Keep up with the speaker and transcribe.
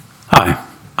Hi,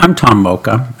 I'm Tom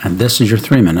Mocha, and this is your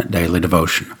 3-Minute Daily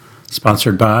Devotion,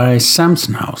 sponsored by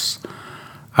Samson House.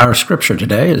 Our scripture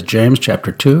today is James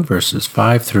chapter 2, verses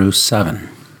 5 through 7.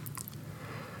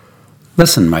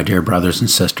 Listen, my dear brothers and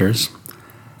sisters.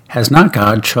 Has not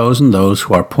God chosen those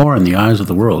who are poor in the eyes of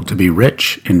the world to be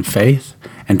rich in faith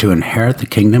and to inherit the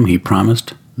kingdom he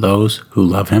promised those who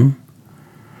love him?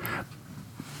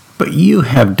 But you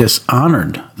have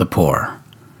dishonored the poor.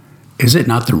 Is it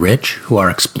not the rich who are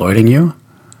exploiting you?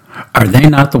 Are they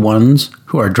not the ones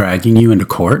who are dragging you into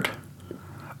court?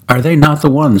 Are they not the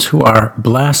ones who are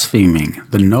blaspheming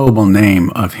the noble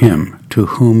name of him to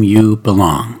whom you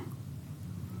belong?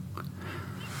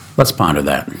 Let's ponder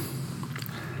that.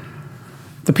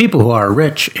 The people who are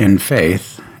rich in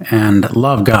faith and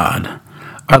love God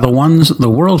are the ones the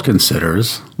world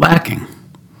considers lacking.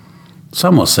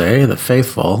 Some will say the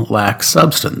faithful lack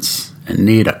substance and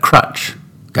need a crutch,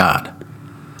 God,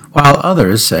 while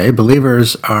others say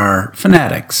believers are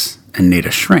fanatics and need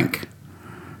a shrink.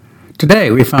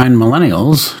 Today we find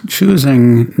millennials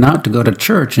choosing not to go to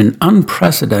church in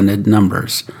unprecedented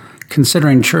numbers,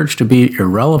 considering church to be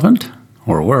irrelevant,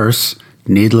 or worse,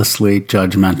 needlessly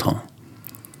judgmental.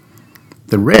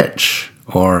 The rich,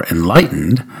 or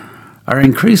enlightened, are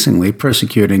increasingly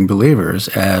persecuting believers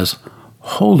as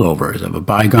holdovers of a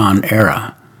bygone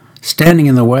era, standing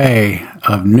in the way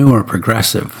of newer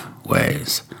progressive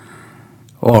ways,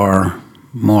 or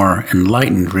more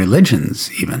enlightened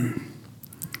religions even.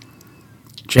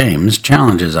 James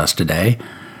challenges us today,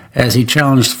 as he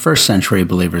challenged first-century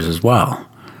believers as well,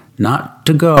 not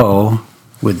to go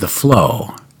with the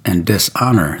flow and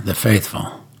dishonor the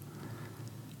faithful.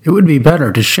 It would be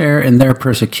better to share in their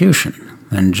persecution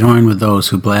than join with those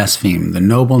who blaspheme the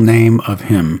noble name of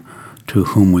him to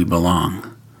whom we belong.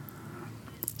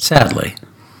 Sadly,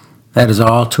 that is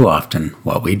all too often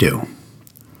what we do.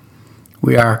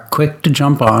 We are quick to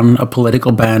jump on a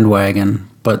political bandwagon,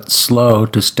 but slow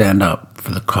to stand up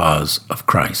for the cause of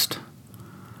Christ.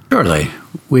 Surely,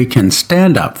 we can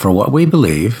stand up for what we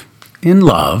believe, in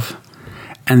love,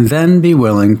 and then be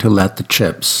willing to let the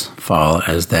chips fall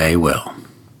as they will.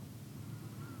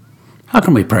 How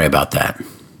can we pray about that?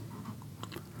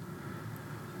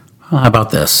 Well, how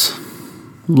about this?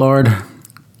 Lord,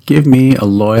 give me a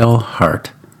loyal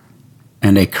heart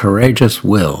and a courageous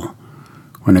will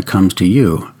when it comes to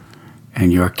you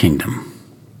and your kingdom.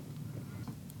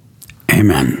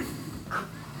 Amen.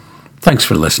 Thanks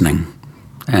for listening,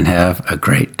 and have a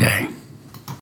great day.